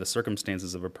where the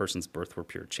circumstances of a person's birth were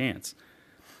pure chance.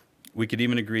 We could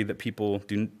even agree that people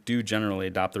do generally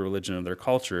adopt the religion of their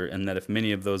culture, and that if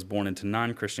many of those born into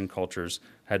non-Christian cultures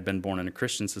had been born in a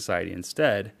Christian society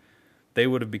instead, they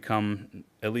would have become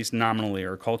at least nominally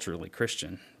or culturally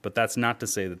Christian. But that's not to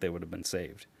say that they would have been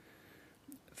saved.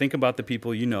 Think about the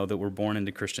people you know that were born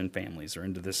into Christian families or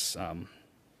into this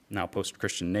now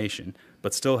post-Christian nation,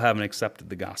 but still haven't accepted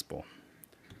the gospel.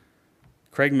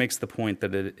 Craig makes the point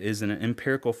that it is an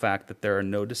empirical fact that there are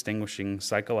no distinguishing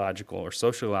psychological or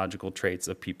sociological traits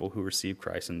of people who receive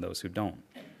Christ and those who don't.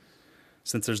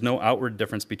 Since there's no outward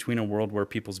difference between a world where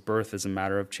people's birth is a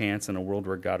matter of chance and a world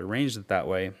where God arranged it that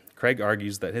way, Craig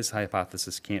argues that his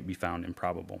hypothesis can't be found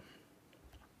improbable.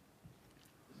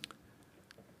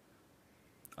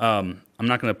 I'm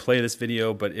not going to play this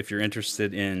video, but if you're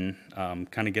interested in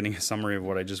kind of getting a summary of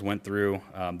what I just went through,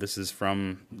 this is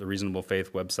from the Reasonable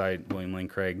Faith website, William Lane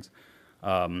Craig's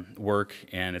work,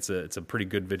 and it's a pretty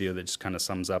good video that just kind of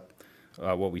sums up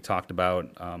what we talked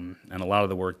about, and a lot of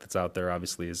the work that's out there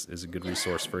obviously is a good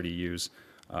resource for you to use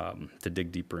to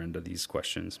dig deeper into these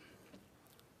questions.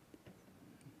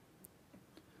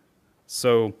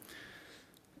 So,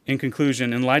 in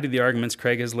conclusion, in light of the arguments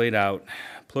Craig has laid out,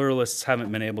 pluralists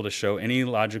haven't been able to show any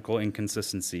logical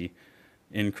inconsistency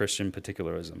in Christian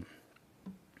particularism.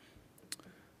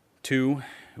 2,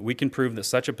 we can prove that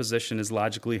such a position is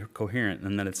logically coherent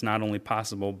and that it's not only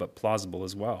possible but plausible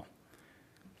as well.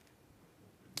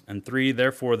 And 3,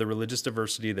 therefore, the religious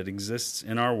diversity that exists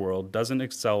in our world doesn't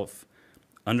itself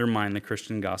undermine the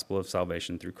Christian gospel of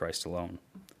salvation through Christ alone.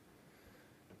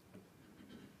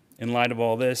 In light of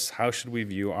all this, how should we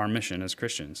view our mission as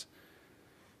Christians?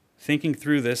 Thinking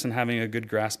through this and having a good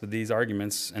grasp of these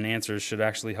arguments and answers should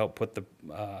actually help put the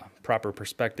proper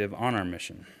perspective on our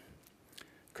mission.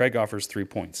 Craig offers 3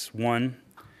 points. 1,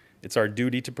 it's our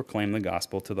duty to proclaim the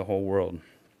gospel to the whole world.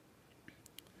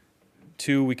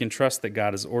 2, we can trust that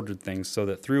God has ordered things so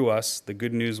that through us, the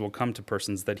good news will come to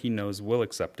persons that he knows will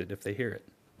accept it if they hear it.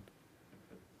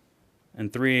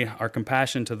 And 3, our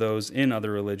compassion to those in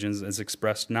other religions is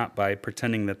expressed not by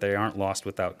pretending that they aren't lost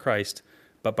without Christ,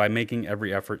 but by making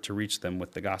every effort to reach them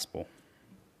with the gospel.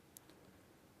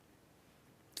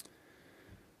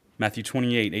 Matthew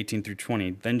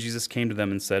 28:18-20. Then Jesus came to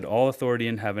them and said, "All authority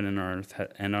in heaven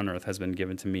and on earth has been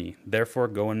given to me. Therefore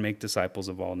go and make disciples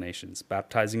of all nations,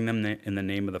 baptizing them in the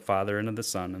name of the Father and of the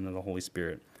Son and of the Holy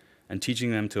Spirit, and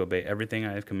teaching them to obey everything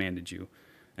I have commanded you.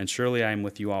 And surely I am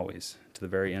with you always, to the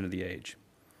very end of the age."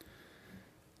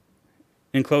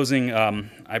 In closing, I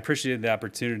appreciated the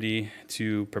opportunity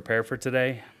to prepare for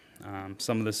today.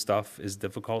 Some of this stuff is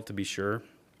difficult, to be sure,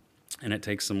 and it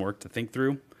takes some work to think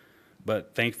through.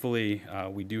 But thankfully,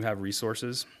 we do have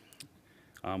resources.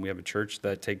 We have a church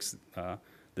that takes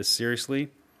this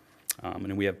seriously,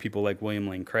 and we have people like William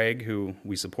Lane Craig, who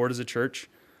we support as a church,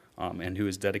 and who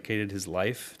has dedicated his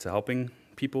life to helping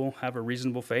people have a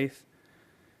reasonable faith.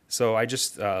 So I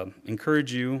just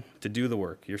encourage you to do the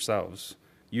work yourselves.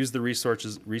 Use the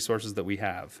resources that we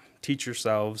have. Teach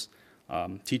yourselves,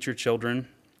 teach your children,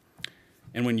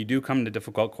 And when you do come to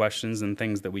difficult questions and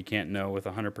things that we can't know with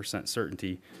 100%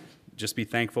 certainty, just be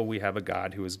thankful we have a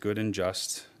God who is good and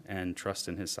just, and trust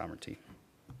in his sovereignty.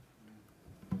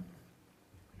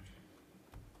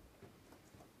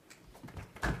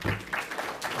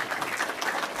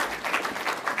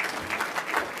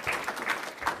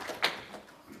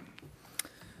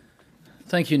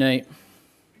 Thank you, Nate.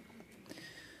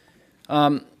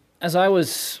 As I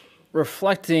was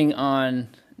reflecting on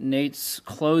Nate's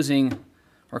closing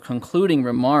or concluding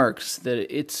remarks, that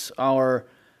it's our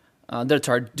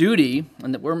duty,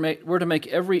 and that we're to make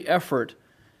every effort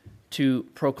to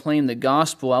proclaim the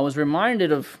gospel, I was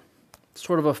reminded of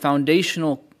sort of a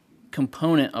foundational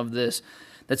component of this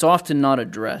that's often not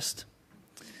addressed,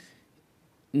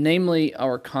 namely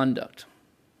our conduct,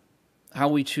 how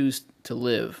we choose to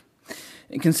live.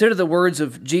 And consider the words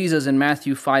of Jesus in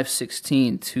Matthew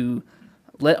 5:16, to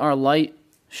let our light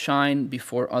shine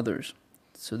before others,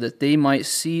 so that they might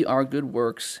see our good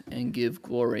works and give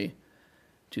glory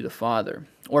to the Father.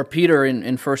 Or Peter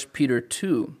in 1 Peter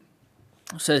 2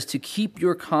 says to keep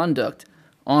your conduct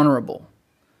honorable.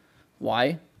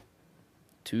 Why?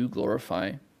 To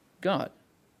glorify God.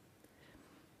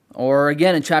 Or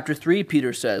again in chapter 3,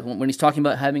 Peter says, when he's talking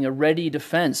about having a ready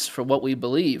defense for what we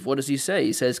believe, what does he say?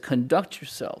 He says, conduct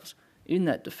yourselves in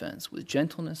that defense with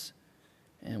gentleness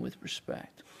and with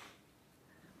respect.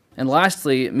 And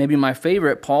lastly, maybe my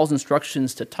favorite, Paul's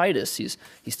instructions to Titus. He's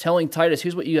telling Titus,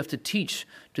 here's what you have to teach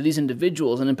to these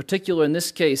individuals. And in particular, in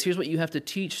this case, here's what you have to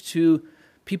teach to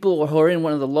people who are in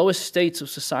one of the lowest states of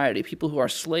society, people who are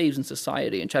slaves in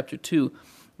society. In chapter 2,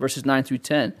 verses 9 through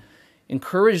 10,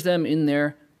 encourage them in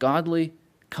their godly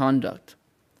conduct,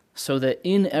 so that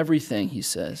in everything, he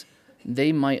says,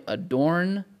 they might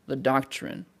adorn the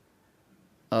doctrine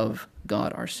of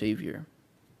God our Savior.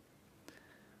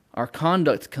 Our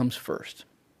conduct comes first.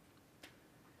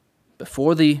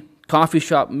 Before the coffee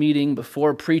shop meeting,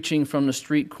 before preaching from the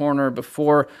street corner,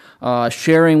 before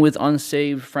sharing with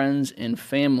unsaved friends and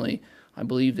family, I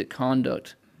believe that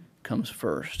conduct comes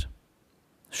first.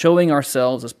 Showing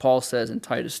ourselves, as Paul says in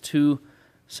Titus 2,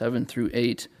 7 through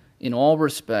 8, in all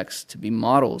respects to be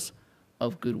models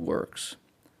of good works,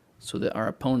 so that our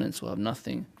opponents will have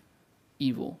nothing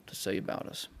evil to say about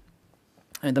us.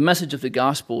 And the message of the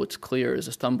gospel, it's clear, is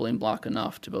a stumbling block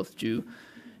enough to both Jew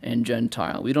and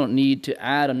Gentile. We don't need to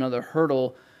add another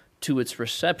hurdle to its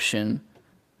reception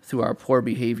through our poor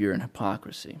behavior and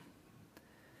hypocrisy.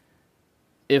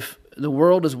 If the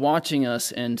world is watching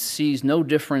us and sees no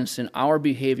difference in our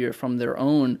behavior from their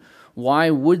own, why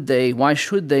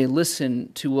should they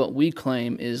listen to what we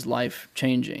claim is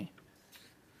life-changing?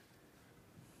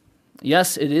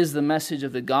 Yes, it is the message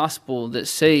of the gospel that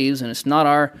saves, and it's not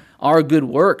our good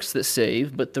works that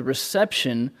save, but the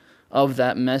reception of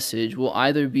that message will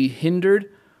either be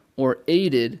hindered or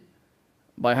aided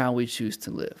by how we choose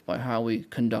to live, by how we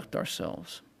conduct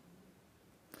ourselves.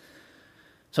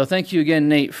 So thank you again,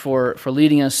 Nate, for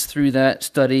leading us through that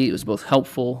study. It was both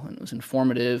helpful and it was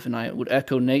informative, and I would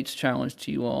echo Nate's challenge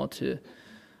to you all to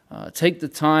take the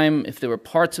time. If there were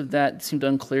parts of that seemed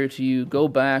unclear to you, go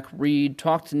back, read,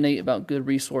 talk to Nate about good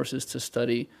resources to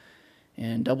study,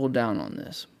 and double down on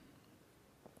this.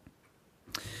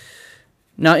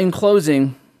 Now, in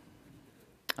closing,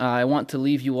 I want to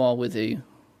leave you all with a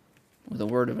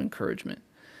word of encouragement.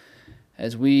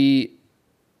 As we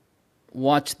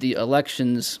watch the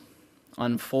elections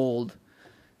unfold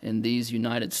in these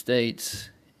United States,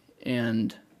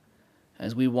 and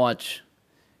as we watch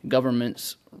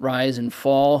governments rise and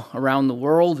fall around the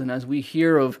world, and as we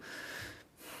hear of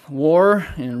war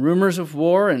and rumors of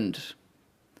war and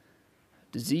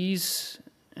disease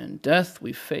and death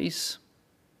we face,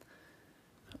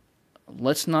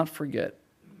 let's not forget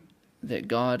that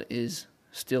God is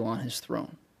still on his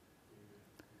throne.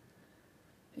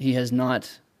 He has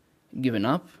not given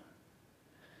up.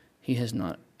 He has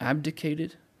not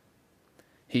abdicated.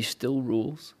 He still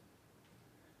rules,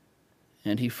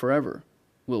 and he forever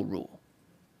will rule.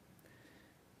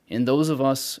 And those of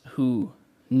us who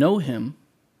know him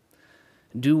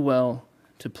do well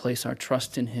to place our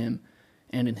trust in him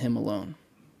and in him alone.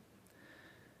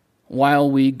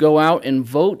 While we go out and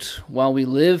vote, while we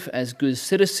live as good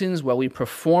citizens, while we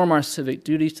perform our civic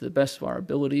duties to the best of our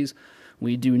abilities,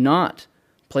 we do not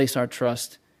place our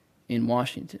trust in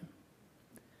Washington.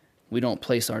 We don't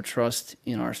place our trust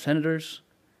in our senators,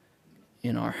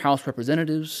 in our House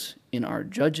representatives, in our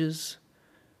judges.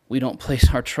 We don't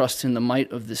place our trust in the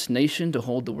might of this nation to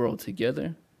hold the world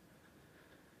together.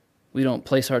 We don't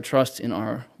place our trust in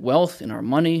our wealth, in our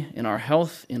money, in our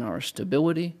health, in our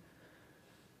stability.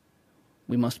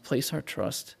 We must place our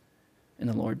trust in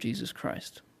the Lord Jesus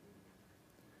Christ.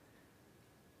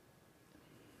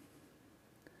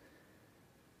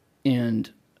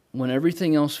 And when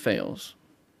everything else fails,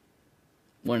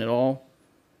 when it all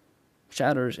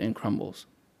shatters and crumbles,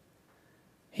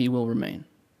 he will remain.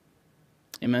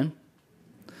 Amen?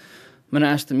 I'm going to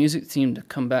ask the music team to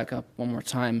come back up one more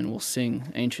time, and we'll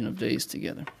sing Ancient of Days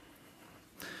together.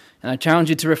 And I challenge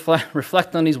you to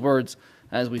reflect on these words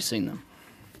as we sing them.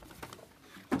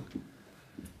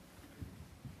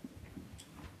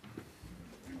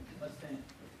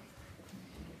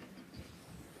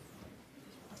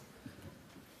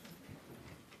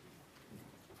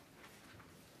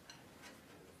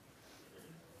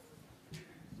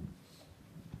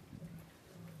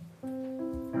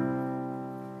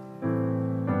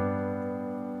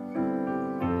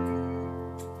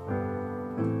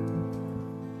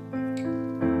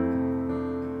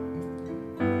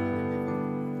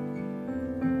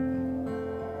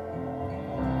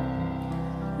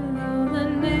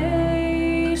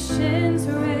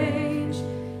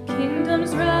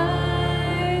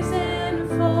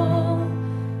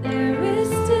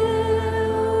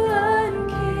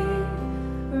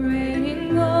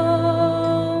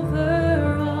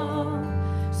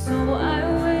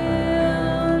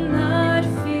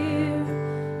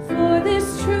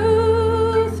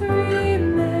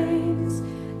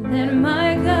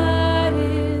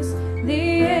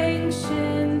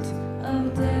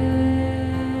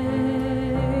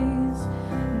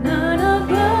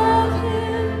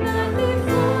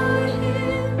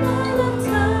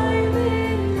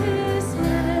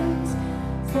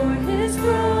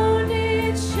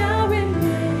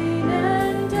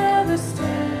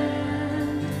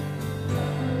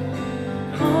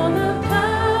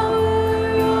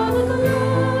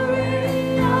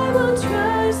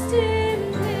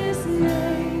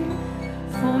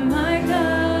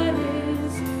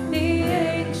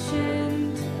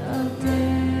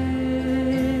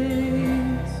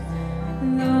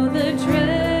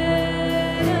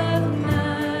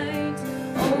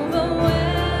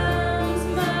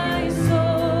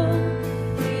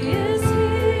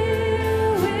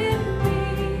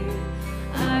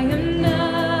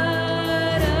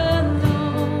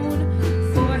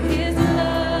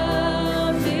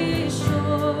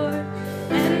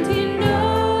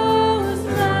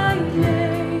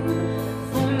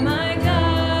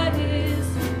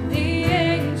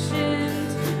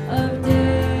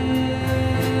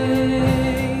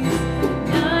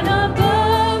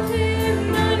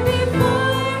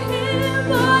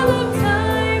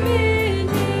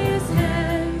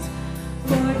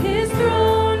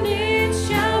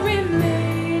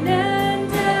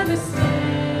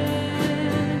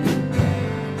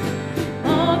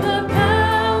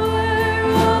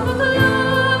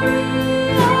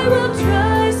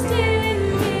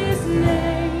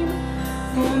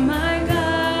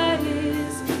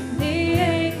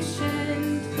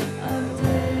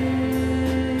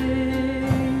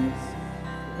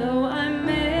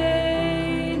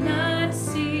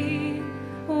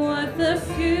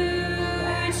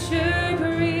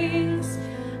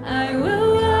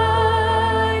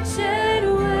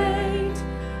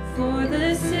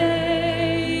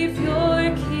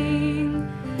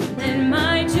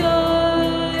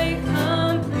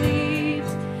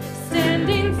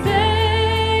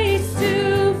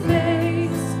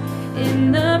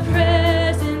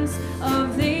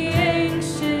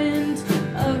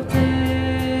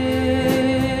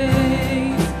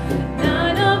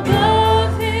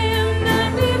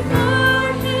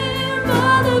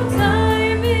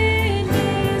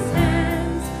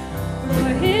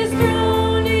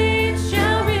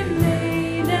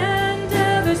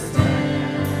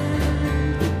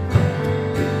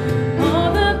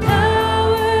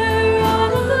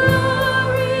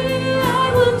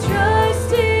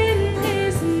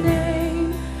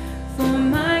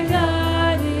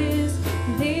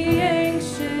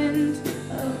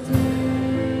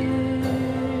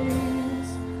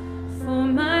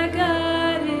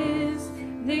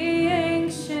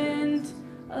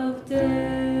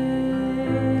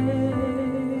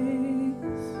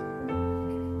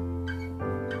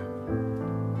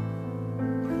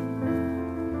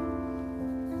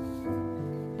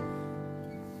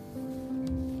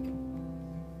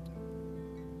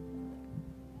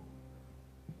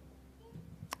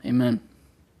 Amen.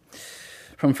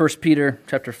 From 1 Peter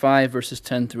chapter 5, verses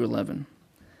 10 through 11.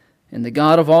 And the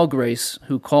God of all grace,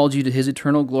 who called you to his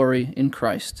eternal glory in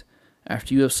Christ,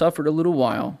 after you have suffered a little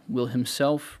while, will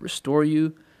himself restore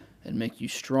you and make you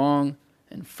strong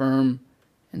and firm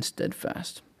and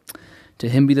steadfast. To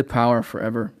him be the power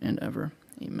forever and ever.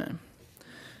 Amen.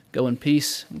 Go in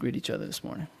peace and greet each other this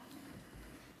morning.